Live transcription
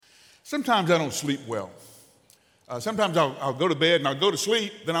Sometimes I don't sleep well. Sometimes I'll go to bed and I'll go to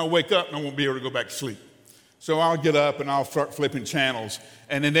sleep, then I'll wake up and I won't be able to go back to sleep. So I'll get up and I'll start flipping channels,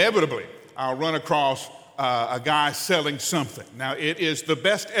 and inevitably I'll run across a guy selling something. Now, it is the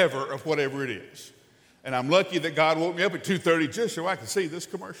best ever of whatever it is. And I'm lucky that God woke me up at 2:30 just so I could see this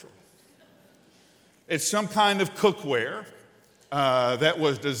commercial. It's some kind of cookware that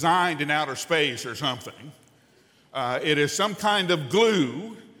was designed in outer space or something. It is some kind of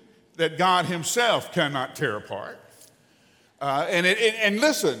glue that God himself cannot tear apart. And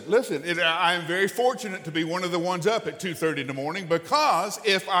listen, I am very fortunate to be one of the ones up at 2:30 in the morning, because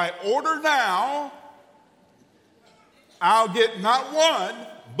if I order now, I'll get not one,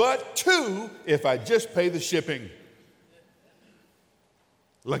 but two if I just pay the shipping.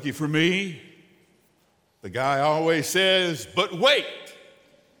 Lucky for me, the guy always says, but wait,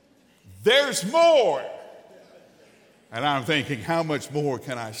 there's more. And I'm thinking, how much more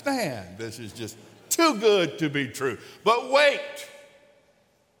can I stand? This is just too good to be true. But wait,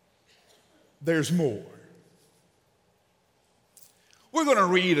 there's more. We're going to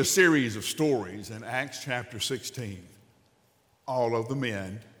read a series of stories in Acts chapter 16. All of them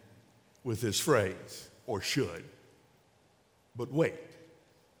end with this phrase, or should. But wait,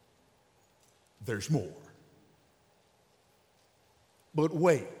 there's more. But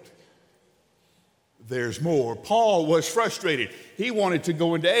wait, there's more. Paul was frustrated. He wanted to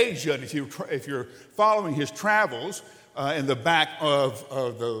go into Asia. And if you're following his travels in the back of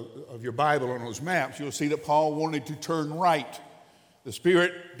your Bible on those maps, you'll see that Paul wanted to turn right. The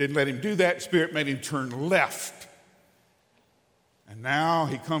Spirit didn't let him do that. The Spirit made him turn left. And now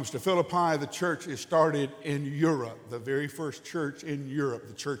he comes to Philippi. The church is started in Europe, the very first church in Europe,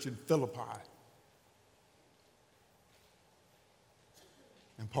 the church in Philippi.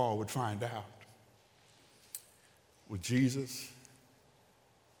 And Paul would find out, with Jesus,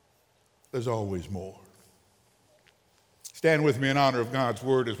 there's always more. Stand with me in honor of God's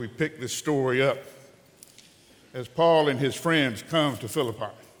word as we pick this story up, as Paul and his friends come to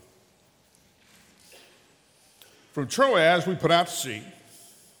Philippi. From Troas, we put out to sea.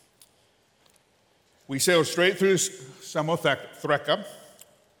 We sailed straight through Samothrace,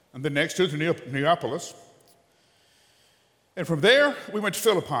 and then next to Neapolis. And from there, we went to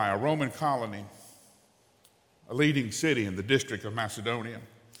Philippi, a Roman colony, a leading city in the district of Macedonia.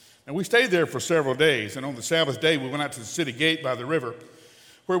 And we stayed there for several days, and on the Sabbath day, we went out to the city gate by the river,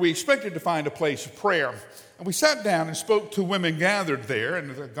 where we expected to find a place of prayer. And we sat down and spoke to women gathered there, and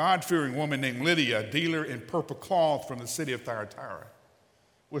a God-fearing woman named Lydia, a dealer in purple cloth from the city of Thyatira,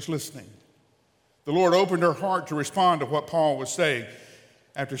 was listening. The Lord opened her heart to respond to what Paul was saying.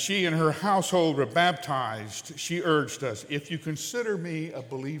 After she and her household were baptized, she urged us, if you consider me a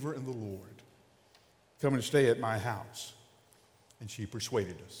believer in the Lord, come and stay at my house. And she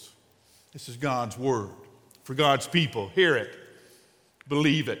persuaded us. This is God's word for God's people. Hear it,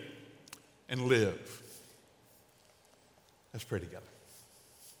 believe it, and live. Let's pray together.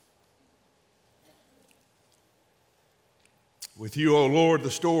 With you, O Lord,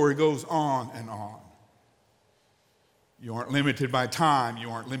 the story goes on and on. You aren't limited by time.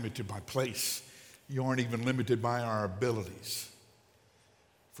 You aren't limited by place. You aren't even limited by our abilities.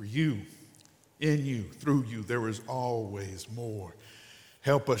 For you, in you, through you, there is always more.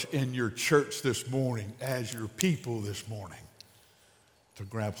 Help us in your church this morning, as your people this morning, to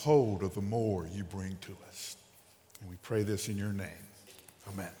grab hold of the more you bring to us. And we pray this in your name.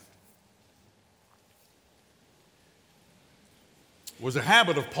 Amen. It was a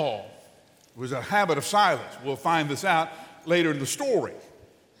habit of Paul. It was a habit of Silas. We'll find this out later in the story,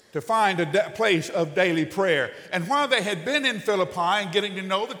 to find a place of daily prayer. And while they had been in Philippi and getting to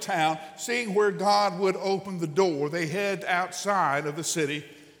know the town, seeing where God would open the door, they head outside of the city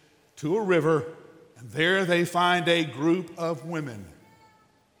to a river, and there they find a group of women.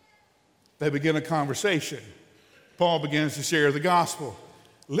 They begin a conversation. Paul begins to share the gospel.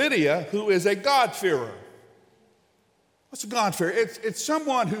 Lydia, who is a God-fearer. What's a God-fearer? It's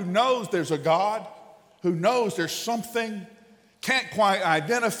someone who knows there's a God, who knows there's something, can't quite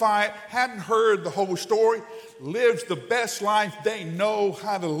identify it, hadn't heard the whole story, lives the best life they know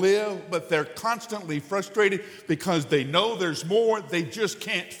how to live, but they're constantly frustrated because they know there's more, they just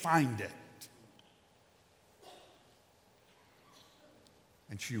can't find it.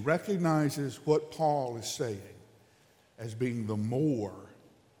 And she recognizes what Paul is saying as being the more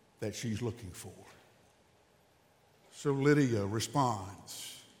that she's looking for. So Lydia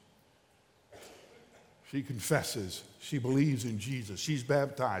responds. She confesses. She believes in Jesus. She's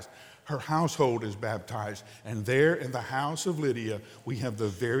baptized. Her household is baptized. And there in the house of Lydia, we have the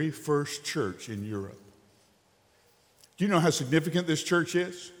very first church in Europe. Do you know how significant this church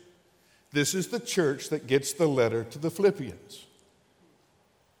is? This is the church that gets the letter to the Philippians.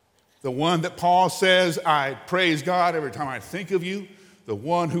 The one that Paul says, I praise God every time I think of you. The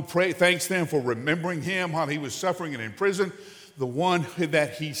one who thanks them for remembering him while he was suffering and in prison. The one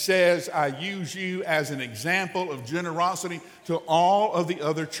that he says, I use you as an example of generosity to all of the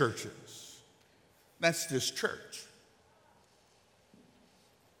other churches. That's this church.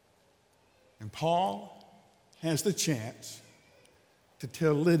 And Paul has the chance to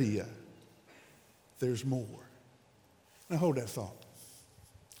tell Lydia there's more. Now hold that thought.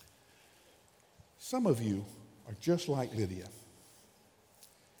 Some of you are just like Lydia.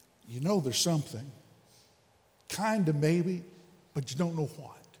 You know there's something, kind of maybe, but you don't know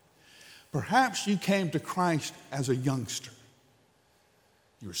what. Perhaps you came to Christ as a youngster.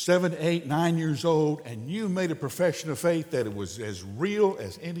 You were 7, 8, 9 years old, and you made a profession of faith that it was as real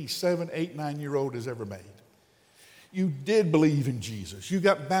as any 7, 8, 9-year-old has ever made. You did believe in Jesus. You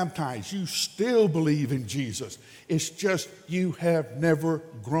got baptized. You still believe in Jesus. It's just you have never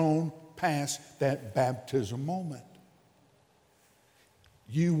grown past that baptism moment.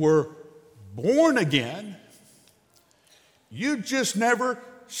 You were born again. You just never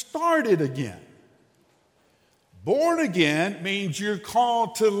started again. Born again means you're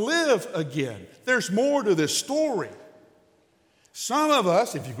called to live again. There's more to this story. Some of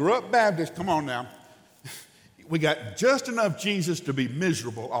us, if you grew up Baptist, come on now, we got just enough Jesus to be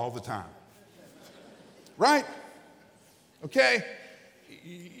miserable all the time. Right? Okay?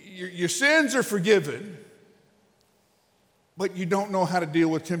 Your sins are forgiven, but you don't know how to deal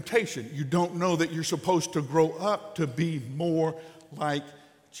with temptation. You don't know that you're supposed to grow up to be more like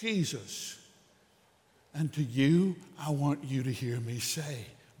Jesus. And to you, I want you to hear me say,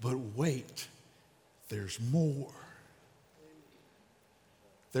 but wait, there's more.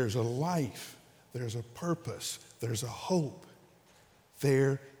 There's a life, there's a purpose, there's a hope.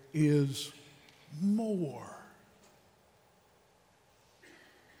 There is more.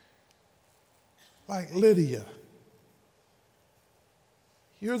 Like Lydia,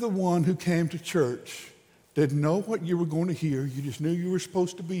 you're the one who came to church, didn't know what you were going to hear, you just knew you were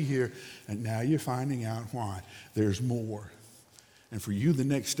supposed to be here, and now you're finding out why. There's more. And for you, the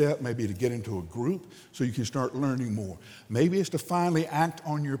next step may be to get into a group so you can start learning more. Maybe it's to finally act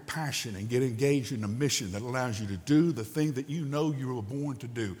on your passion and get engaged in a mission that allows you to do the thing that you know you were born to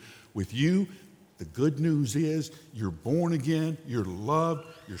do. With you, the good news is you're born again, you're loved,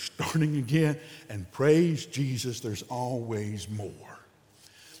 you're starting again, and praise Jesus, there's always more.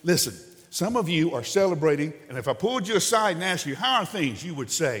 Listen, some of you are celebrating, and if I pulled you aside and asked you, how are things, you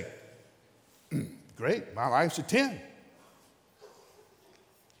would say, great, my life's a 10.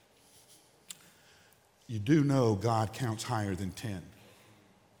 You do know God counts higher than 10.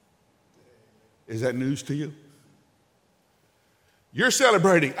 Is that news to you? You're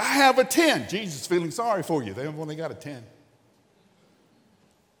celebrating, I have a 10. Jesus is feeling sorry for you. They've only got a 10.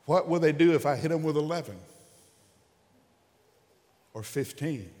 What will they do if I hit them with 11? Or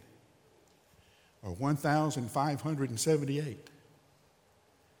 15? Or 1,578?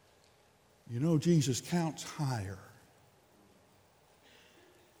 You know, Jesus counts higher.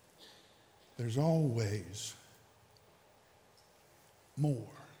 There's always more.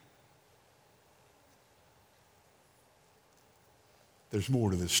 There's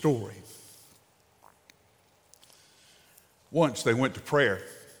more to this story. Once they went to prayer.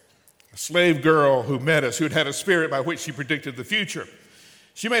 A slave girl who met us, who had had a spirit by which she predicted the future.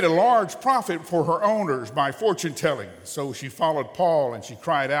 She made a large profit for her owners by fortune telling. So she followed Paul and she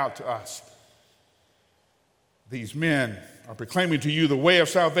cried out to us, these men are proclaiming to you the way of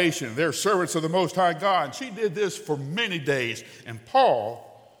salvation. They're servants of the Most High God. And she did this for many days, and Paul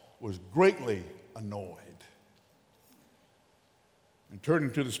was greatly annoyed. And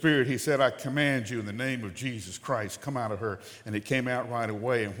turning to the Spirit, he said, I command you in the name of Jesus Christ, come out of her. And it came out right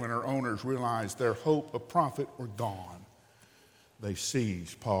away. And when her owners realized their hope of profit were gone, they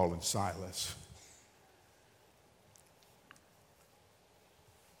seized Paul and Silas.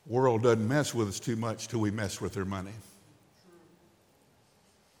 World doesn't mess with us too much till we mess with their money.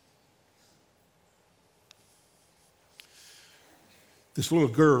 This little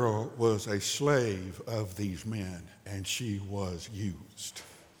girl was a slave of these men, and she was used.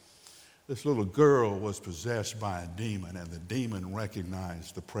 This little girl was possessed by a demon, and the demon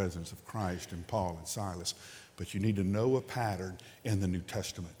recognized the presence of Christ in Paul and Silas. But you need to know a pattern in the New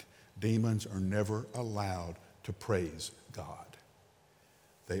Testament. Demons are never allowed to praise God.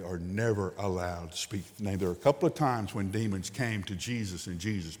 They are never allowed to speak. Now, there are a couple of times when demons came to Jesus, and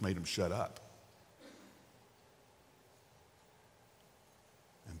Jesus made them shut up.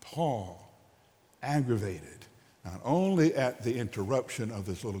 Paul, aggravated, not only at the interruption of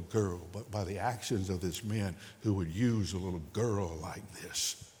this little girl, but by the actions of this men who would use a little girl like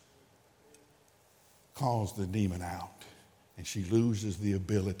this, calls the demon out, and she loses the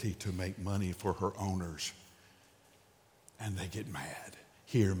ability to make money for her owners, and they get mad.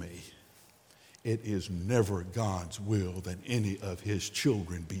 Hear me. It is never God's will that any of his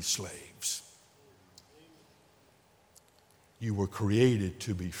children be slaves. You were created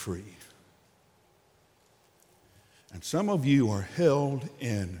to be free. And some of you are held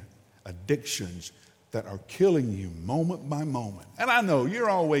in addictions that are killing you moment by moment. And I know you're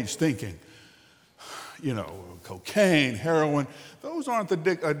always thinking, cocaine, heroin, those aren't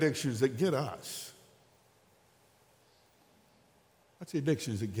the addictions that get us. What's the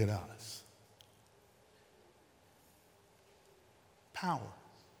addictions that get us? Power.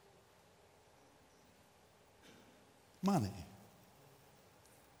 Money.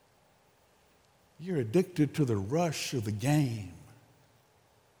 You're addicted to the rush of the game.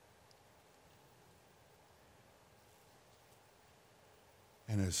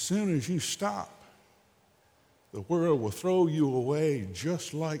 And as soon as you stop, the world will throw you away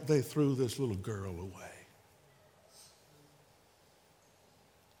just like they threw this little girl away.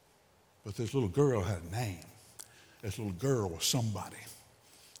 But this little girl had a name. This little girl was somebody.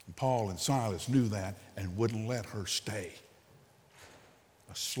 And Paul and Silas knew that and wouldn't let her stay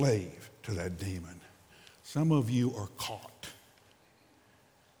a slave to that demon. Some of you are caught.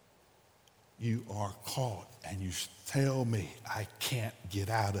 You are caught, and you tell me, I can't get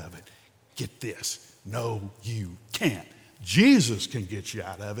out of it. Get this. No, you can't. Jesus can get you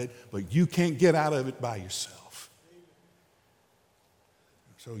out of it, but you can't get out of it by yourself.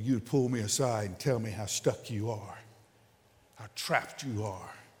 So you'd pull me aside and tell me how stuck you are, how trapped you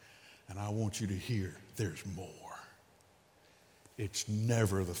are, and I want you to hear there's more. It's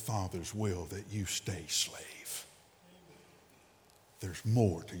never the Father's will that you stay slave. There's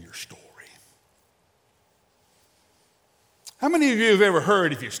more to your story. How many of you have ever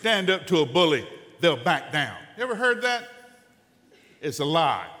heard if you stand up to a bully, they'll back down? You ever heard that? It's a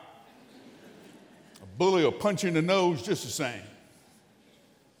lie. A bully will punch you in the nose just the same.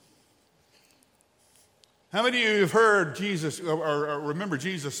 How many of you have heard Jesus or remember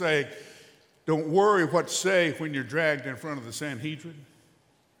Jesus say, don't worry what to say when you're dragged in front of the Sanhedrin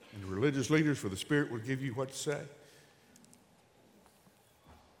and the religious leaders, for the Spirit will give you what to say?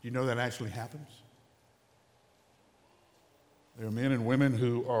 Do you know that actually happens? There are men and women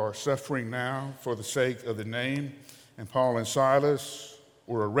who are suffering now for the sake of the name, and Paul and Silas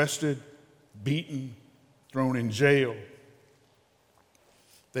were arrested, beaten, thrown in jail.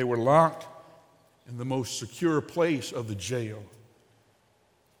 They were locked in the most secure place of the jail,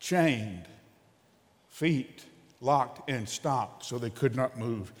 chained, feet locked and stopped so they could not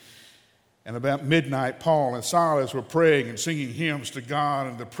move. And about midnight, Paul and Silas were praying and singing hymns to God,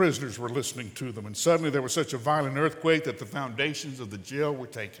 and the prisoners were listening to them. And suddenly there was such a violent earthquake that the foundations of the jail were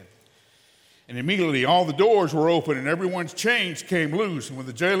taken. And immediately all the doors were open and everyone's chains came loose. And when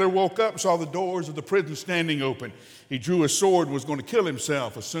the jailer woke up and saw the doors of the prison standing open, he drew his sword and was going to kill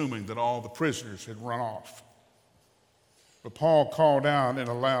himself, assuming that all the prisoners had run off. But Paul called out in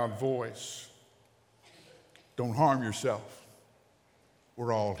a loud voice, "Don't harm yourself.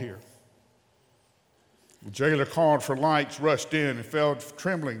 We're all here." The jailer called for lights, rushed in, and fell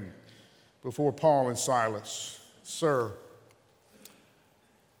trembling before Paul and Silas. "Sir,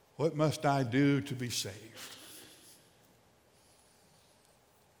 what must I do to be saved?"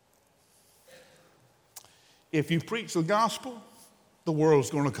 If you preach the gospel, the world's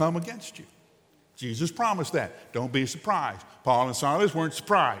going to come against you. Jesus promised that. Don't be surprised. Paul and Silas weren't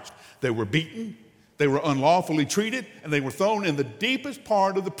surprised. They were beaten, they were unlawfully treated, and they were thrown in the deepest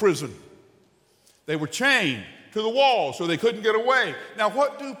part of the prison. They were chained to the wall so they couldn't get away. Now,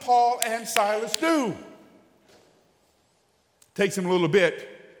 what do Paul and Silas do? It takes them a little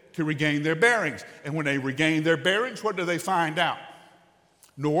bit to regain their bearings. And when they regain their bearings, what do they find out?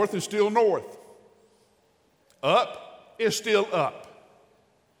 North is still north. Up is still up.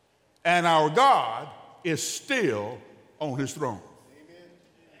 And our God is still on his throne. Amen.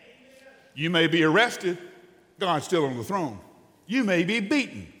 You may be arrested, God's still on the throne. You may be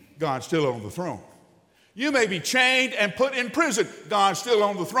beaten, God's still on the throne. You may be chained and put in prison, God's still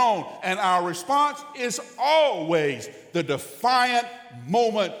on the throne. And our response is always the defiant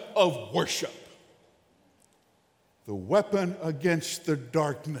moment of worship. The weapon against the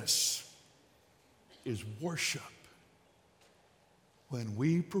darkness is worship. When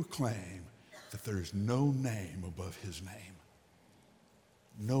we proclaim that there is no name above his name,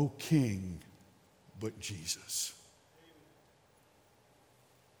 no king but Jesus.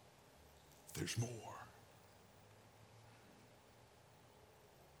 There's more.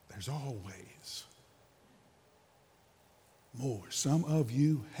 There's always more. Some of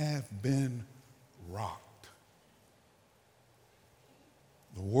you have been rocked.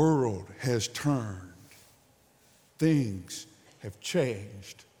 The world has turned. Things have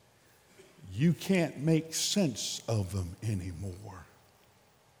changed. You can't make sense of them anymore.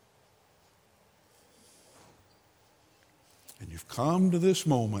 And you've come to this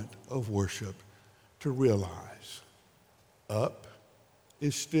moment of worship to realize up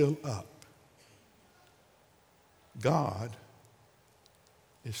is still up. God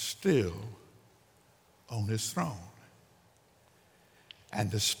is still on his throne. And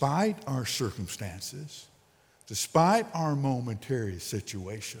despite our circumstances, despite our momentary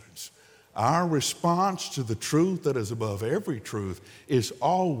situations, our response to the truth that is above every truth is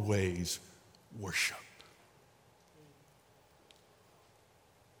always worship.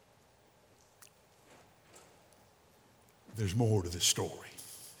 There's more to this story.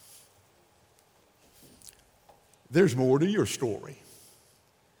 There's more to your story.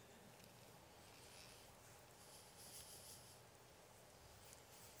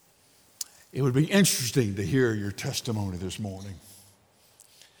 It would be interesting to hear your testimony this morning,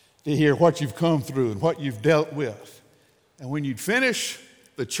 to hear what you've come through and what you've dealt with. And when you'd finish,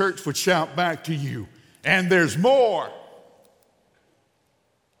 the church would shout back to you, and there's more.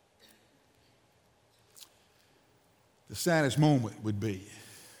 The saddest moment would be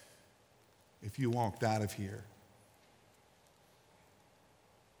if you walked out of here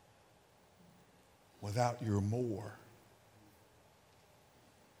without your more,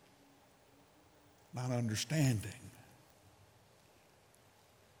 not understanding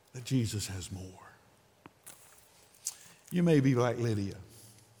that Jesus has more. You may be like Lydia.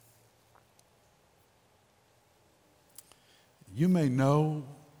 You may know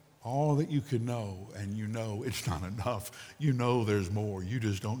all that you can know, and you know it's not enough. You know there's more. You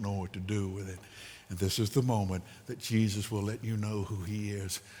just don't know what to do with it. And this is the moment that Jesus will let you know who he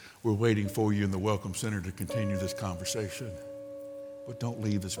is. We're waiting for you in the Welcome Center to continue this conversation. But don't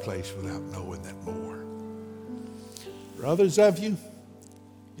leave this place without knowing that more. For others of you,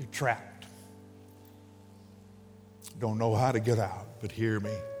 you're trapped. Don't know how to get out, but hear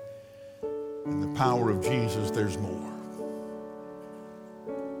me. In the power of Jesus, there's more.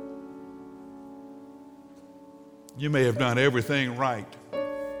 You may have done everything right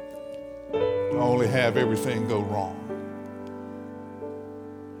to only have everything go wrong.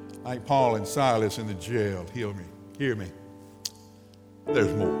 Like Paul and Silas in the jail, hear me.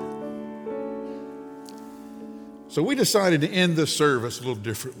 There's more. So we decided to end this service a little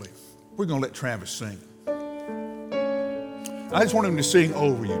differently. We're going to let Travis sing. I just want him to sing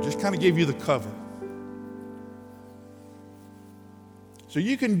over you, just kind of give you the cover. So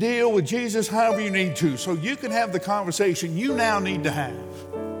you can deal with Jesus however you need to, so you can have the conversation you now need to have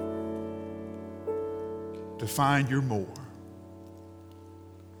to find your more.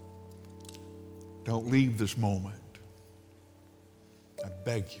 Don't leave this moment. I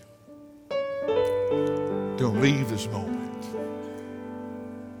beg you. Don't leave this moment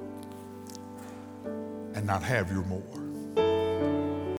and not have your more.